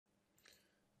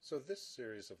So this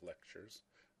series of lectures,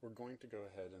 we're going to go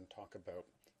ahead and talk about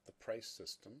the price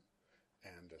system,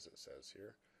 and as it says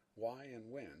here, why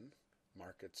and when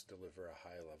markets deliver a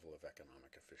high level of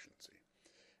economic efficiency.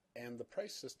 And the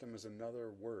price system is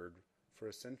another word for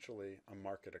essentially a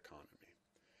market economy.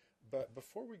 But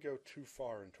before we go too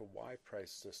far into why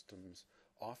price systems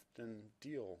often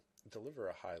deliver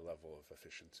a high level of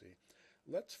efficiency,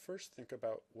 let's first think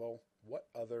about, well, what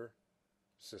other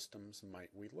systems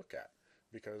might we look at?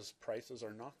 Because prices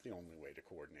are not the only way to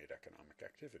coordinate economic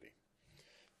activity.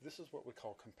 This is what we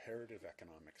call comparative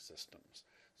economic systems.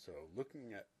 So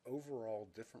looking at overall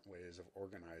different ways of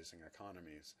organizing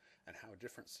economies and how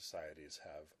different societies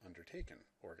have undertaken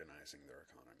organizing their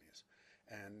economies.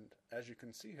 And as you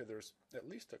can see here, there's at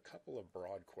least a couple of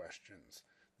broad questions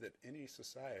that any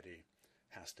society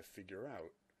has to figure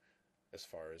out as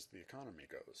far as the economy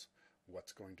goes.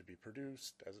 What's going to be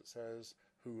produced, as it says,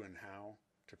 who and how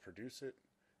to produce it,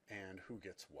 and who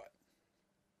gets what.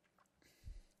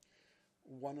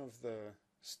 One of the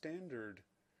standard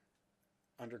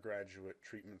undergraduate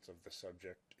treatments of the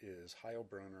subject is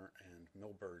Heilbroner and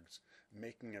Milberg's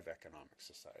Making of Economic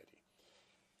Society.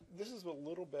 This is a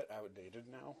little bit outdated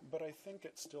now, but I think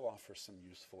it still offers some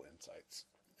useful insights.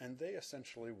 And they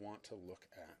essentially want to look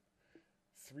at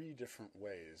three different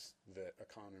ways that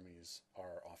economies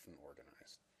are often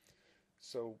organized.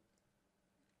 So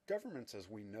governments as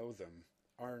we know them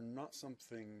are not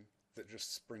something that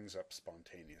just springs up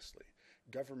spontaneously.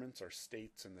 Governments, or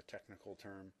states in the technical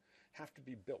term, have to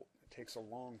be built. It takes a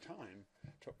long time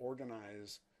to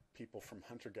organize people from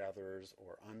hunter-gatherers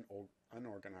or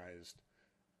unorganized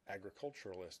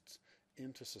agriculturalists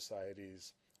into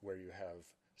societies where you have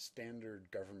standard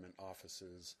government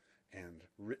offices and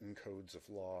written codes of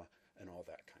law and all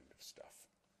that kind of stuff.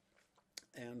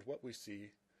 And what we see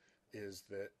is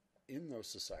that in those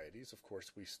societies, of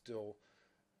course, we still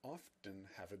often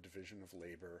have a division of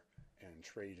labor and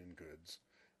trade in goods,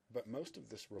 but most of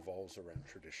this revolves around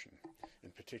tradition.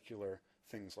 In particular,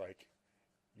 things like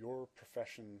your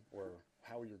profession or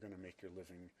how you're going to make your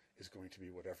living is going to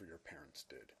be whatever your parents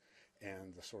did.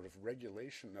 And the sort of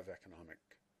regulation of economic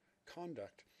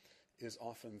conduct is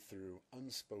often through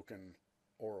unspoken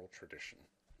oral tradition.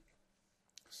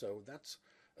 So that's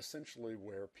essentially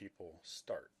where people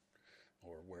start,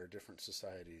 or where different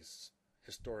societies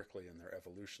historically in their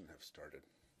evolution have started.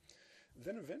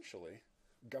 Then eventually,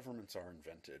 governments are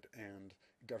invented, and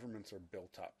governments are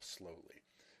built up slowly.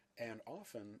 And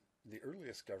often, the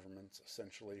earliest governments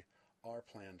essentially are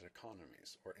planned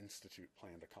economies, or institute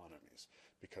planned economies,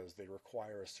 because they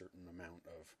require a certain amount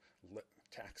of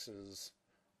taxes,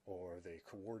 or they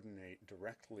coordinate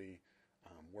directly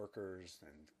workers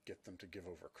and get them to give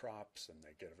over crops, and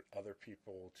they get other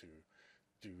people to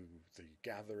do the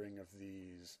gathering of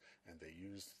these, and they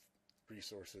use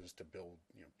resources to build,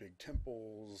 big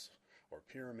temples or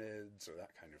pyramids or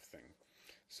that kind of thing.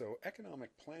 So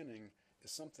economic planning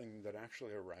is something that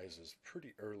actually arises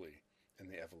pretty early in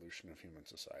the evolution of human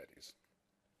societies.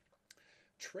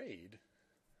 Trade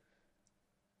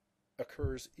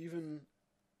occurs even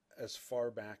as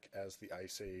far back as the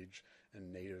Ice Age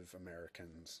and Native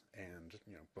Americans, and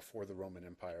before the Roman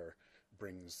Empire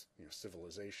brings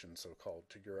civilization, so-called,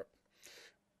 to Europe.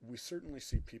 We certainly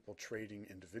see people trading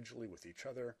individually with each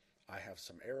other. I have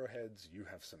some arrowheads, you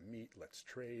have some meat, let's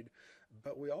trade.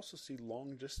 But we also see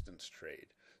long-distance trade,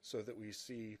 so that we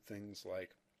see things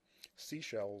like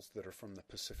seashells that are from the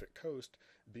Pacific coast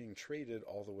being traded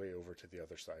all the way over to the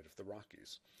other side of the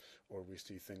Rockies. Or we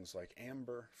see things like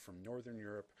amber from Northern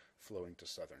Europe flowing to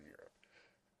Southern Europe.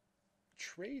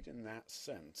 Trade in that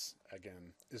sense,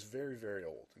 again, is very, very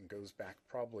old and goes back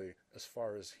probably as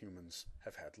far as humans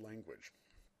have had language.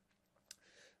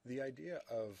 The idea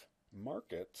of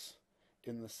markets,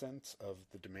 in the sense of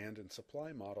the demand and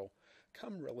supply model,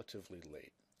 come relatively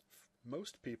late.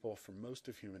 Most people, for most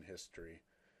of human history,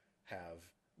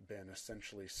 have been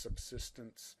essentially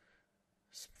subsistence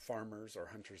farmers or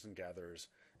hunters and gatherers,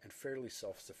 and fairly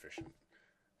self-sufficient.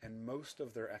 And most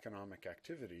of their economic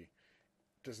activity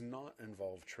does not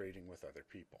involve trading with other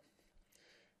people.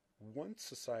 Once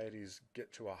societies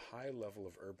get to a high level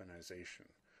of urbanization,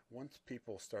 once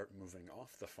people start moving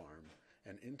off the farm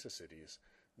and into cities,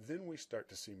 then we start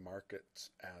to see markets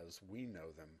as we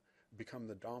know them become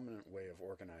the dominant way of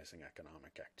organizing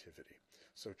economic activity.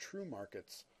 So true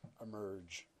markets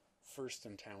emerge first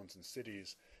in towns and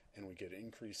cities, and we get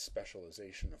increased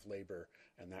specialization of labor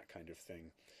and that kind of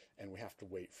thing. And we have to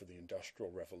wait for the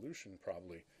Industrial Revolution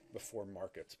probably before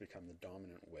markets become the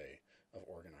dominant way of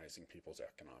organizing people's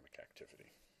economic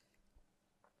activity.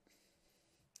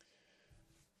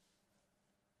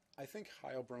 I think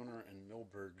Heilbroner and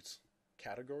Milberg's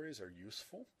categories are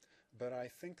useful, but I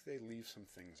think they leave some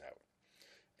things out.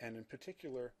 And in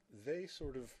particular, they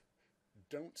sort of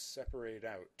don't separate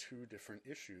out two different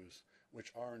issues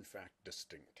which are in fact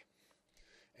distinct.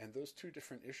 And those two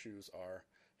different issues are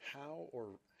how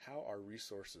are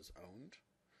resources owned?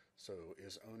 So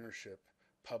is ownership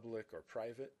public or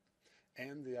private?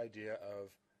 And the idea of,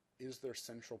 is there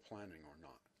central planning or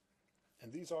not?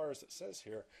 And these are, as it says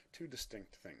here, two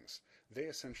distinct things. They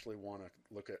essentially want to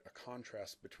look at a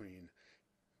contrast between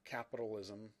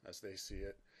capitalism, as they see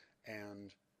it,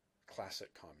 and classic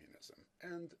communism.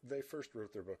 And they first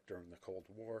wrote their book during the Cold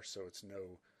War, so it's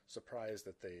no surprise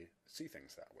that they see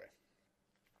things that way.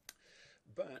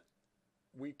 But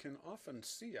we can often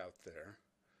see out there,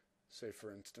 say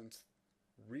for instance,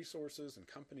 resources and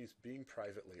companies being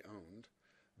privately owned,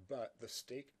 but the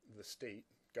state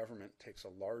government takes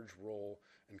a large role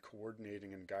in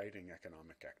coordinating and guiding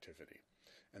economic activity.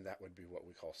 And that would be what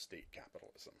we call state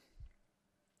capitalism.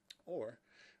 Or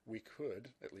we could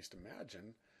at least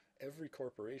imagine every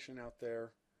corporation out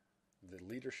there, the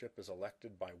leadership is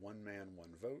elected by one man,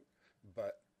 one vote,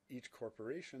 but each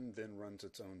corporation then runs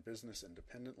its own business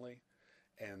independently,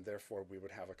 and therefore we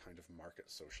would have a kind of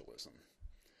market socialism.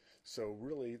 So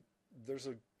really, there's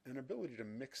an ability to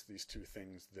mix these two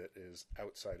things that is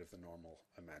outside of the normal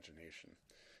imagination.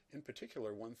 In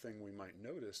particular, one thing we might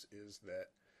notice is that,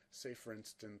 say for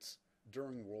instance,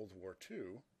 during World War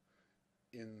II,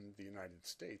 in the United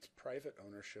States, private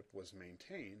ownership was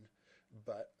maintained,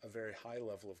 but a very high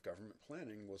level of government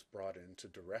planning was brought in to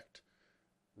direct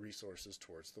resources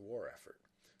towards the war effort.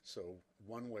 So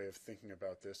one way of thinking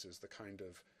about this is the kind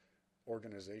of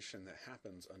organization that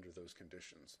happens under those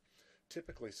conditions.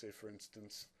 Typically, say for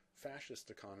instance, fascist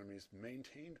economies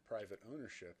maintained private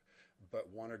ownership,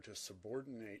 but wanted to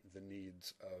subordinate the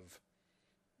needs of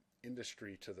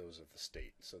industry to those of the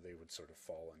state, so they would sort of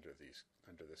fall under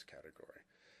this category.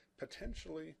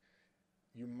 Potentially,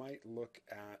 you might look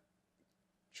at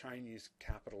Chinese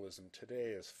capitalism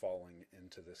today as falling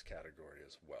into this category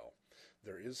as well.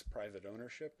 There is private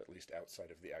ownership, at least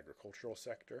outside of the agricultural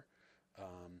sector,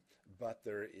 but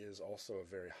there is also a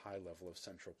very high level of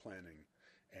central planning,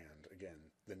 and again,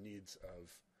 the needs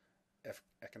of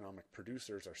economic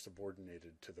producers are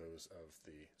subordinated to those of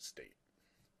the state.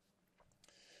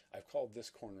 I've called this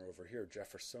corner over here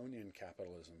Jeffersonian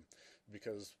capitalism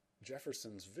because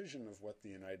Jefferson's vision of what the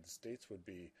United States would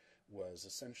be was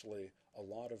essentially a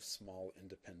lot of small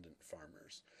independent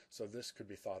farmers. So this could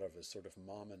be thought of as sort of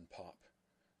mom and pop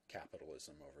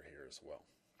capitalism over here as well.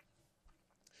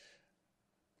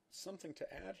 Something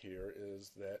to add here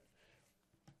is that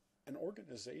an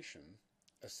organization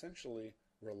essentially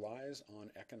relies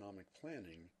on economic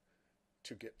planning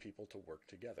to get people to work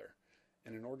together.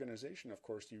 In an organization, of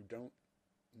course, you don't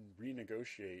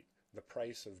renegotiate the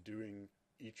price of doing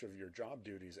each of your job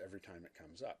duties every time it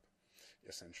comes up.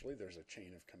 Essentially, there's a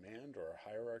chain of command or a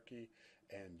hierarchy,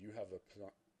 and you have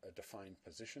a defined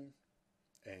position,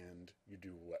 and you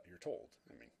do what you're told.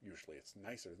 I mean, usually it's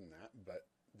nicer than that, but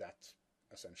that's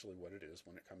essentially what it is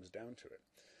when it comes down to it.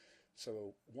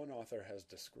 So one author has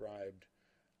described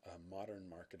a modern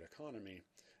market economy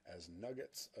as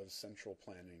nuggets of central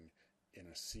planning in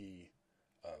a sea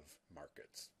of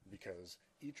markets, because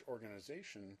each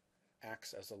organization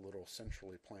acts as a little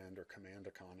centrally planned or command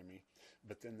economy,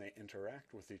 but then they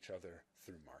interact with each other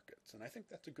through markets. And I think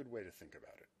that's a good way to think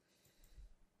about it.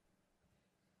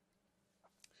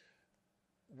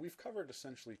 We've covered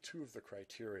essentially two of the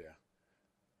criteria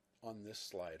on this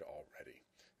slide already.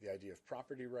 The idea of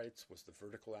property rights was the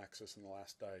vertical axis in the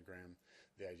last diagram.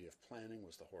 The idea of planning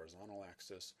was the horizontal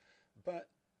axis. But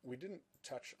we didn't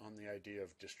touch on the idea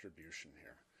of distribution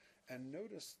here. And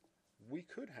notice we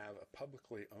could have a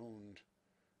publicly owned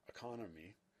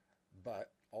economy,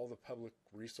 but all the public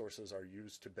resources are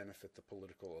used to benefit the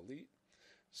political elite.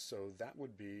 So that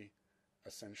would be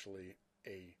essentially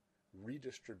a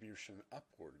redistribution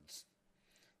upwards.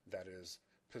 That is,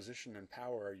 position and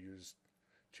power are used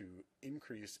to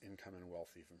increase income and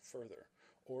wealth even further.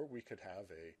 Or we could have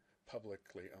a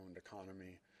publicly owned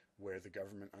economy where the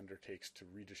government undertakes to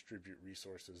redistribute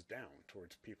resources down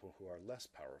towards people who are less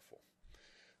powerful.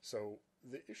 So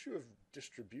the issue of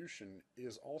distribution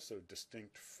is also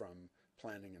distinct from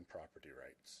planning and property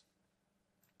rights.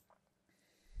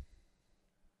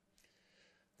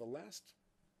 The last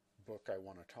book I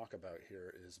want to talk about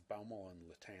here is Baumol and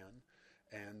Latan,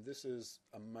 and this is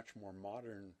a much more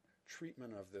modern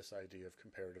treatment of this idea of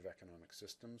comparative economic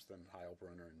systems than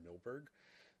Heilbronner and Milberg.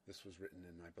 This was written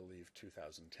in, I believe,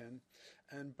 2010.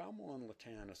 And Baumol and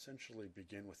Latan essentially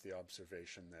begin with the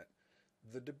observation that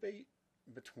the debate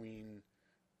between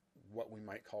what we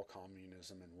might call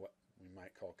communism and what we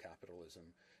might call capitalism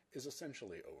is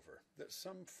essentially over. That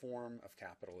some form of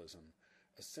capitalism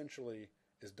essentially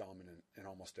is dominant in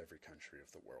almost every country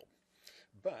of the world.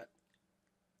 But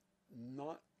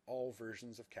not all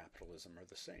versions of capitalism are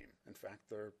the same. In fact,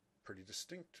 there are pretty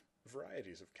distinct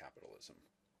varieties of capitalism.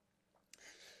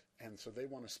 And so they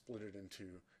want to split it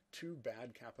into two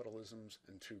bad capitalisms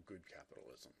and two good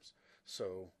capitalisms.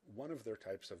 So one of their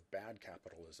types of bad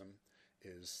capitalism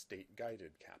is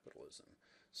state-guided capitalism.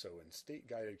 So in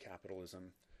state-guided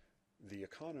capitalism, the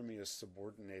economy is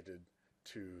subordinated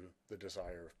to the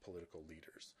desire of political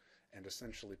leaders. And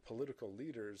essentially political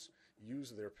leaders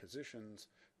use their positions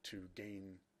to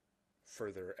gain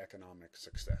further economic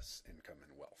success, income,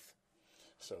 and wealth.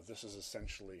 So this is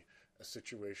essentially a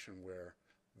situation where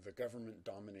the government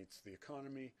dominates the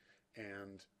economy,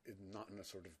 and not in a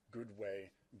sort of good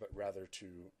way, but rather to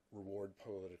reward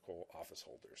political office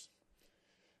holders.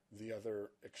 The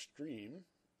other extreme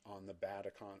on the bad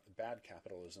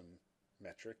capitalism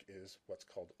metric is what's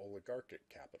called oligarchic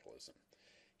capitalism.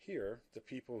 Here, the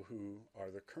people who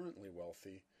are the currently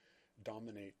wealthy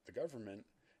dominate the government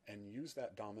and use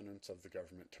that dominance of the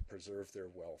government to preserve their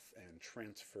wealth and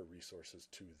transfer resources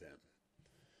to them.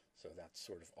 So that's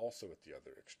sort of also at the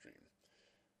other extreme.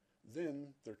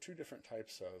 Then there are two different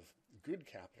types of good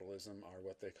capitalism are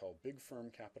what they call big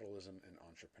firm capitalism and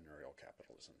entrepreneurial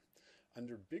capitalism.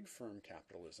 Under big firm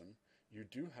capitalism, you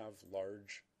do have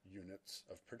large units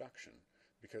of production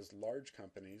because large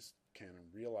companies can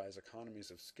realize economies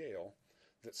of scale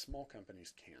that small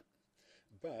companies can't.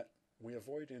 But we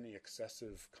avoid any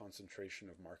excessive concentration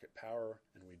of market power,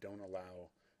 and we don't allow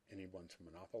anyone to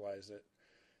monopolize it.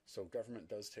 So government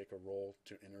does take a role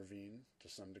to intervene to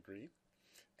some degree,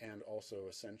 and also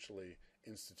essentially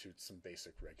institute some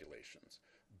basic regulations.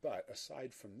 But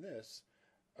aside from this,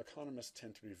 economists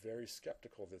tend to be very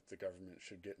skeptical that the government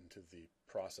should get into the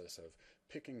process of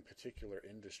picking particular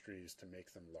industries to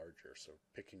make them larger, so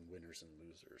picking winners and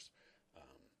losers.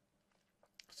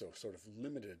 So sort of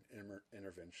limited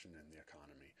intervention in the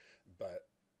economy, but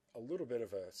a little bit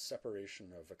of a separation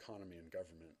of economy and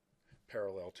government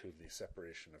parallel to the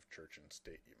separation of church and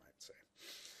state, you might say.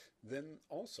 Then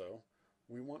also,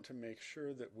 we want to make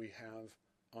sure that we have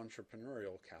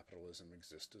entrepreneurial capitalism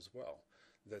exist as well,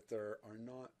 that there are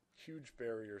not huge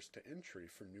barriers to entry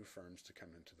for new firms to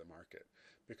come into the market.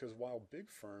 Because while big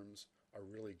firms are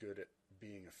really good at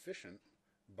being efficient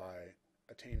by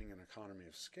attaining an economy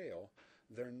of scale,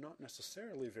 they're not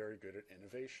necessarily very good at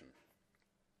innovation.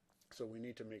 So we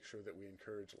need to make sure that we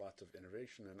encourage lots of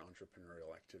innovation and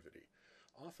entrepreneurial activity.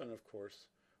 Often, of course,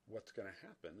 what's going to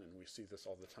happen, and we see this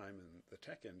all the time in the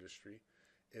tech industry,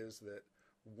 is that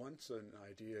once an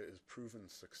idea is proven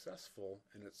successful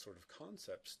in its sort of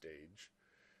concept stage,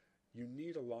 you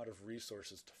need a lot of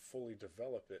resources to fully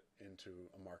develop it into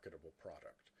a marketable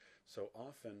product. So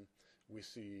often we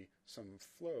see some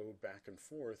flow back and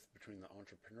forth between the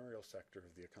entrepreneurial sector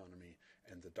of the economy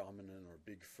and the dominant or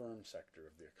big firm sector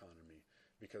of the economy,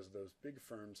 because those big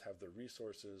firms have the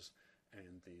resources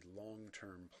and the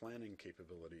long-term planning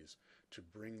capabilities to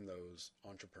bring those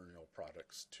entrepreneurial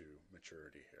products to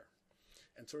maturity here.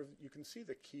 And sort of you can see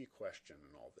the key question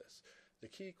in all this. The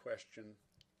key question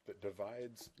that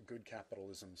divides good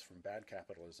capitalisms from bad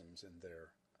capitalisms in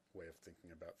their way of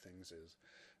thinking about things is,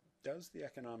 does the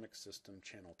economic system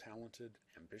channel talented,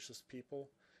 ambitious people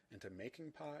into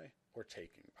making pie or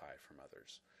taking pie from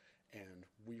others? And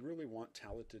we really want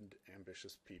talented,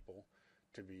 ambitious people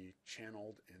to be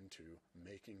channeled into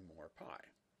making more pie.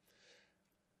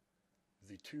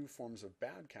 The two forms of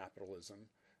bad capitalism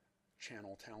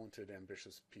channel talented,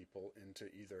 ambitious people into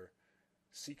either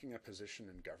seeking a position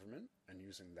in government and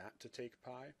using that to take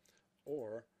pie,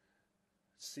 or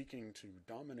seeking to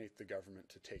dominate the government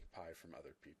to take pie from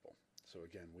other people. So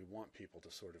again, we want people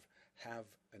to sort of have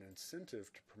an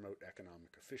incentive to promote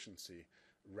economic efficiency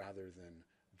rather than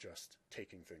just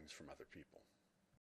taking things from other people.